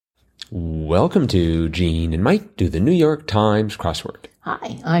Welcome to Gene and Mike do the New York Times crossword.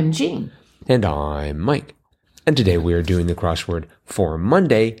 Hi, I'm Jean. And I'm Mike. And today we are doing the crossword for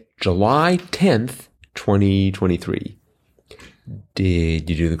Monday, July 10th, 2023. Did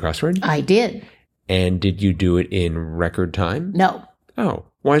you do the crossword? I did. And did you do it in record time? No. Oh,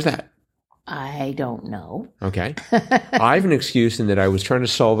 why is that? I don't know. Okay. I have an excuse in that I was trying to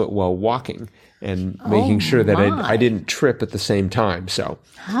solve it while walking and making sure that I didn't trip at the same time. So,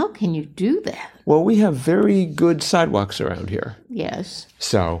 how can you do that? well, we have very good sidewalks around here. Yes.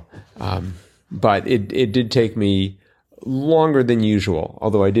 So, but it did take me longer than usual,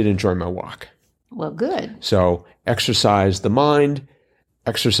 although I did enjoy my walk. Well, good. So, exercise the mind,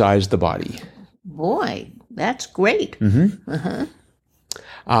 exercise the body. Boy, that's great. Mm-hmm. Uh-huh.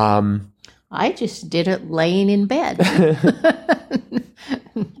 I just did it laying in bed.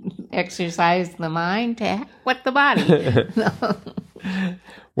 Exercise the mind to heck with the body.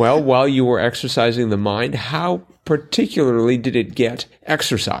 Well, while you were exercising the mind, how particularly did it get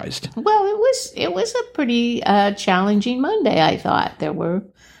exercised? Well, it was a pretty challenging Monday, I thought. There were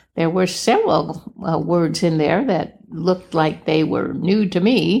several words in there that looked like they were new to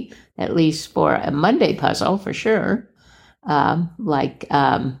me, at least for a Monday puzzle, for sure. I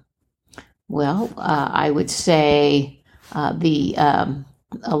would say the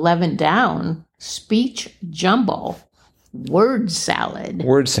 11 down speech jumble word salad.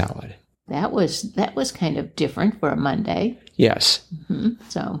 Word salad. That was kind of different for a Monday. Yes. Mm-hmm.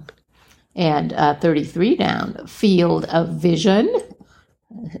 So, and 33 down field of vision,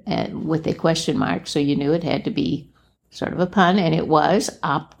 and with a question mark, so you knew it had to be sort of a pun, and it was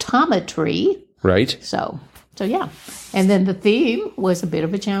optometry. Right. So yeah. And then the theme was a bit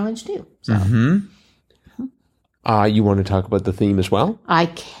of a challenge too. So you want to talk about the theme as well? I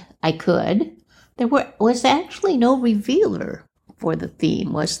could. There was actually no revealer for the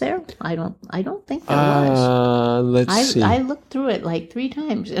theme, was there? I don't think there was. Let's see. I looked through it like 3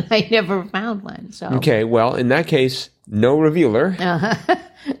 times and I never found one. So okay, well, in that case, no revealer.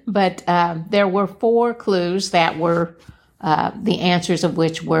 But there were 4 clues that were the answers of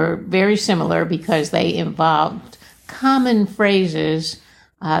which were very similar because they involved common phrases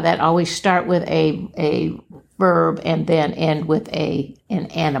that always start with a verb and then end with an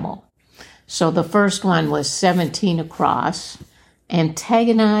animal. So the first one was 17 across,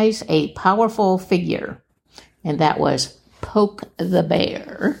 antagonize a powerful figure, and that was poke the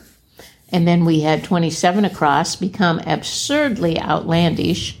bear. And then we had 27 across, become absurdly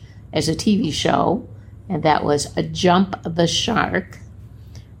outlandish as a TV show, and that was Jump the Shark.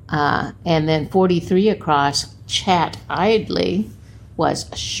 And then 43 across, chat idly, was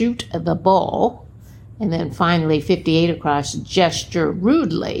shoot the bull. And then finally 58 across, gesture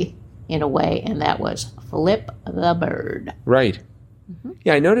rudely in a way, and that was flip the bird. Right. Mm-hmm.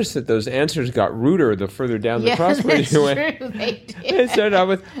 Yeah, I noticed that those answers got ruder the further down the crossword you went. True, they did. They started out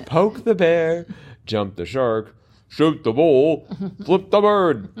with poke the bear, jump the shark, shoot the bull, flip the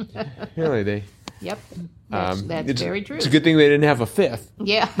bird. Really, they... Yep, that's very true. It's a good thing they didn't have a 5th.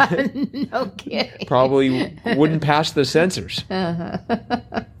 Yeah, no kidding. Probably wouldn't pass the censors.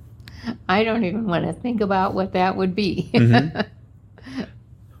 I don't even want to think about what that would be. Mm-hmm.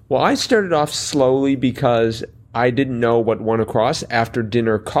 Well, I started off slowly because I didn't know what 1 across after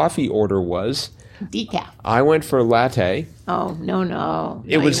dinner coffee order was. Decaf. I went for a latte. Oh, no.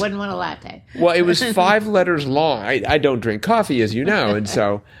 You wouldn't want a latte. Well, it was 5 letters long. I don't drink coffee, as you know, and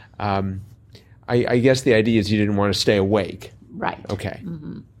so I guess the idea is you didn't want to stay awake. Right. Okay.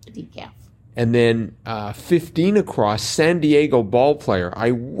 Mm-hmm. Decaf. And then 15 across, San Diego ball player.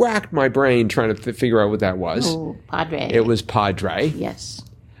 I racked my brain trying to figure out what that was. Oh, Padre. It was Padre. Yes.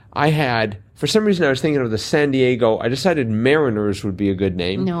 For some reason I was thinking of the San Diego. I decided Mariners would be a good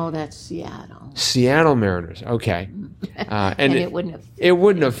name. No, that's Seattle. Seattle Mariners. Okay. And it wouldn't have. It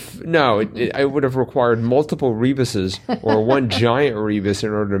wouldn't have. No, it would have required multiple rebuses or one giant rebus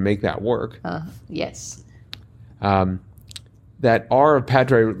in order to make that work. Yes. That R of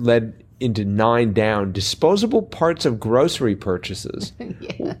Padre led into 9 down. Disposable parts of grocery purchases.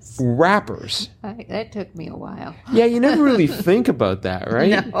 Yes. Wrappers. That took me a while. Yeah, you never really think about that,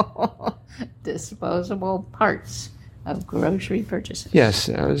 right? No. Disposable parts of grocery purchases. Yes,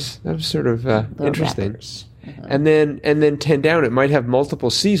 that was sort of interesting. Uh-huh. And then 10 down, it might have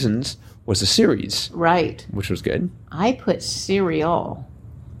multiple seasons, was a series. Right. Which was good. I put cereal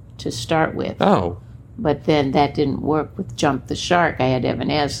to start with. Oh. But then that didn't work with Jump the Shark. I had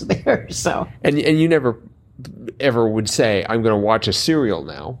M&S there, so. And you never ever would say, I'm going to watch a serial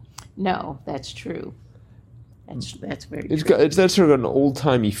now. No, that's true. That's very it's true. It's that sort of an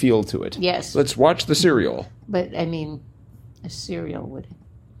old-timey feel to it. Yes. Let's watch the serial. But, I mean, a cereal would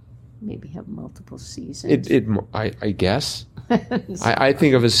maybe have multiple seasons. I guess. I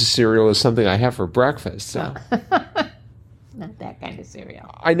think of it as a cereal as something I have for breakfast. So. Not that kind of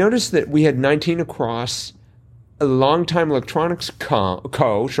cereal. I noticed that we had 19 across. A Longtime Electronics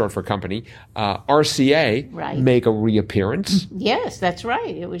Co., short for company, RCA, Right. make a reappearance. Yes, that's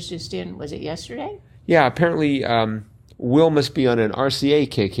right. It was just in, was it yesterday? Yeah, apparently Will must be on an RCA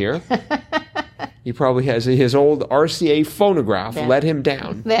kick here. He probably has his old RCA phonograph let him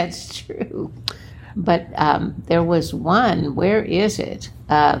down. That's true. But there was one, where is it?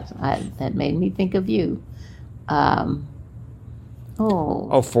 That made me think of you.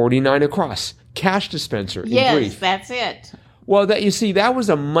 49 across. Cash dispenser in Yes, brief. that's it. Well, that was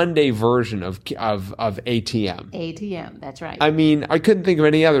a Monday version of ATM. ATM, that's right. I mean, I couldn't think of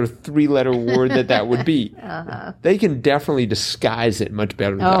any other three-letter word that would be. They can definitely disguise it much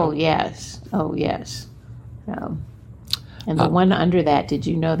better, though. Oh, yes. And the one under that, did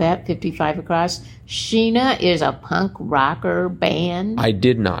you know that? 55 across. Sheena is a punk rocker band. I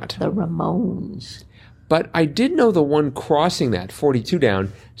did not. The Ramones. But I did know the one crossing that, 42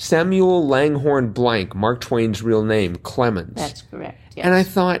 down, Samuel Langhorne Blank, Mark Twain's real name, Clemens. That's correct, yes. And I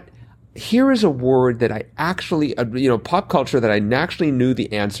thought, here is a word that I actually, pop culture that I actually knew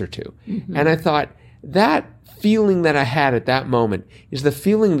the answer to. Mm-hmm. And I thought, that feeling that I had at that moment is the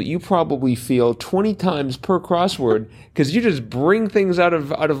feeling that you probably feel 20 times per crossword because you just bring things out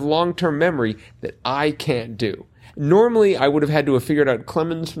of long-term memory that I can't do. Normally, I would have had to have figured out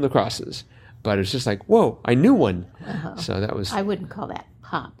Clemens from the crosses. But it's just like, whoa, I knew one. So that was... I wouldn't call that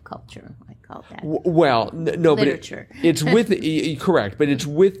pop culture. I call that no, literature. But it's with... correct, but it's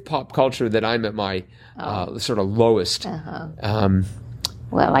with pop culture that I'm at my sort of lowest. Well,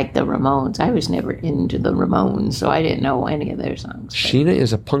 like the Ramones. I was never into the Ramones, so I didn't know any of their songs. Sheena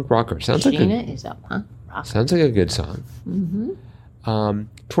is a punk rocker. Sheena is a punk rocker. Sounds like a good song.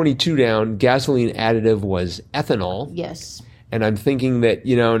 22 down, gasoline additive was ethanol. Yes. And I'm thinking that,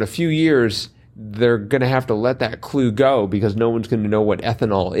 in a few years, they're going to have to let that clue go because no one's going to know what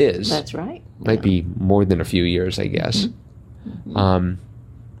ethanol is. That's right. Might be more than a few years, I guess.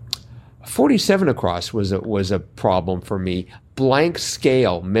 47 across was a problem for me. Blank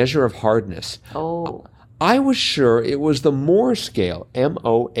scale, measure of hardness. Oh. I was sure it was the Mohr scale,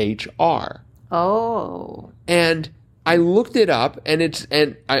 M-O-H-R. Oh. And I looked it up, and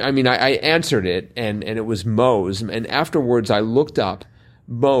I answered it, and it was Mohs. And afterwards, I looked up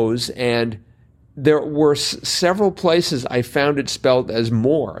Mohs, and there were several places I found it spelled as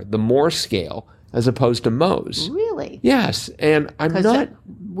Mohr, the Mohr scale, as opposed to Mohs. Really? Yes, and I'm not...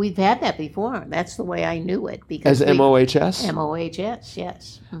 We've had that before. That's the way I knew it. Because as M-O-H-S? M-O-H-S,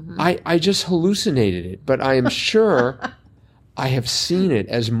 yes. Mm-hmm. I just hallucinated it, but I am sure... I have seen it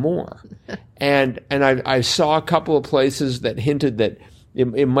as Mohr. And I saw a couple of places that hinted that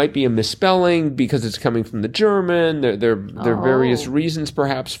it might be a misspelling because it's coming from the German. There are various reasons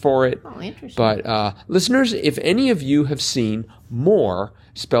perhaps for it. Oh, interesting. But listeners, if any of you have seen Mohr,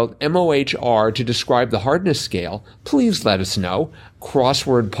 spelled M-O-H-R, to describe the hardness scale, please let us know.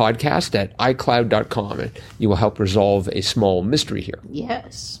 crosswordpodcast@icloud.com. And you will help resolve a small mystery here.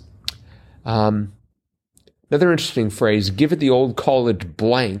 Yes. Another interesting phrase, give it the old college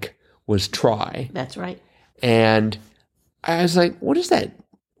blank, was try. That's right. And I was like, what is that?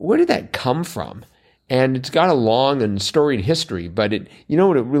 Where did that come from? And it's got a long and storied history, but you know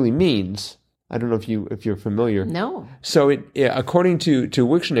what it really means? I don't know if you're familiar. No. So according to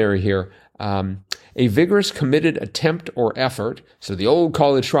Wiktionary here, a vigorous, committed attempt or effort, so the old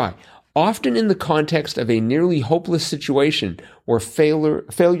college try, often in the context of a nearly hopeless situation where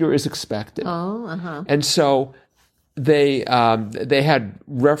failure is expected. Oh, uh-huh. And so they had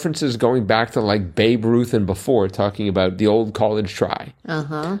references going back to like Babe Ruth and before, talking about the old college try.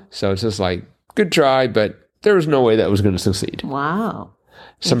 Uh-huh. So it's just like, good try, but there was no way that was going to succeed. Wow.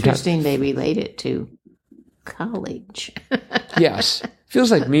 Interesting they relate it to college. Yes. Feels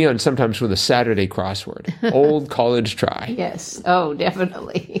like me sometimes with a Saturday crossword. Old college try. Yes. Oh,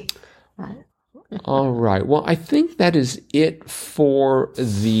 definitely. All right. Well, I think that is it for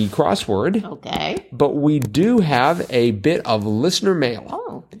the crossword. Okay. But we do have a bit of listener mail.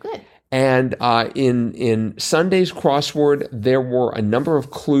 Oh, good. And in Sunday's crossword, there were a number of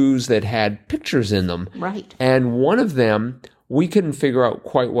clues that had pictures in them. Right. And one of them, we couldn't figure out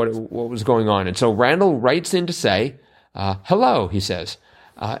quite what was going on. And so Randall writes in to say, hello, he says,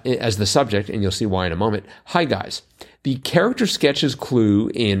 as the subject, and you'll see why in a moment. Hi, guys. The character sketches clue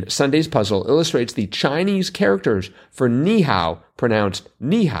in Sunday's puzzle illustrates the Chinese characters for ni hao, pronounced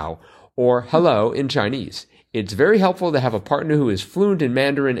ni hao, or hello in Chinese. It's very helpful to have a partner who is fluent in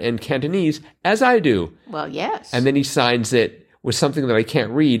Mandarin and Cantonese, as I do. Well, yes. And then he signs it with something that I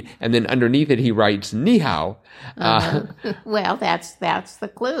can't read, and then underneath it he writes ni hao. Well, that's the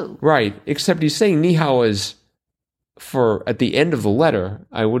clue. Right, except he's saying ni hao is for at the end of the letter.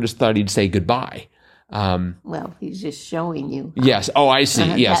 I would have thought he'd say goodbye. Well, he's just showing you. Yes. Oh, I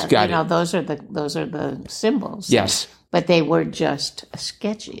see. Yes, got it. Those are the symbols. Yes. But they were just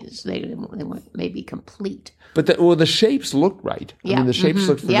sketches. They weren't maybe complete. But the shapes look right. Yeah. I mean, the shapes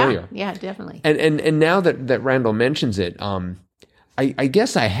look familiar. Yeah, definitely. And now that Randall mentions it, I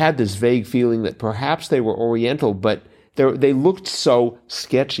guess I had this vague feeling that perhaps they were Oriental, but they looked so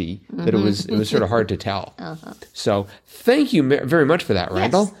sketchy that it was sort of hard to tell. Uh-huh. So thank you very much for that,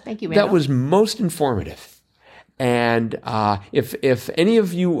 Randall. Yes, thank you, Randall. That was most informative. And if any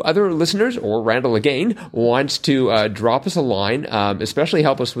of you other listeners, or Randall again, wants to drop us a line, especially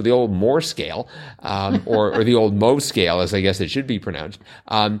help us with the old Moore scale, or the old Mo scale, as I guess it should be pronounced,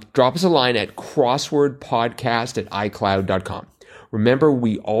 drop us a line at crosswordpodcast@icloud.com. Remember,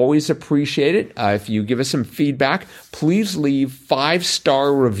 we always appreciate it. If you give us some feedback, please leave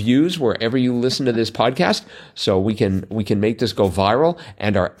 5-star reviews wherever you listen to this podcast, so we can make this go viral,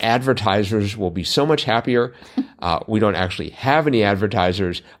 and our advertisers will be so much happier. We don't actually have any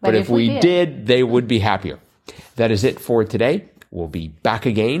advertisers, but if we did, they would be happier. That is it for today. We'll be back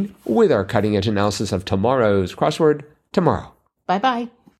again with our cutting edge analysis of tomorrow's crossword tomorrow. Bye-bye.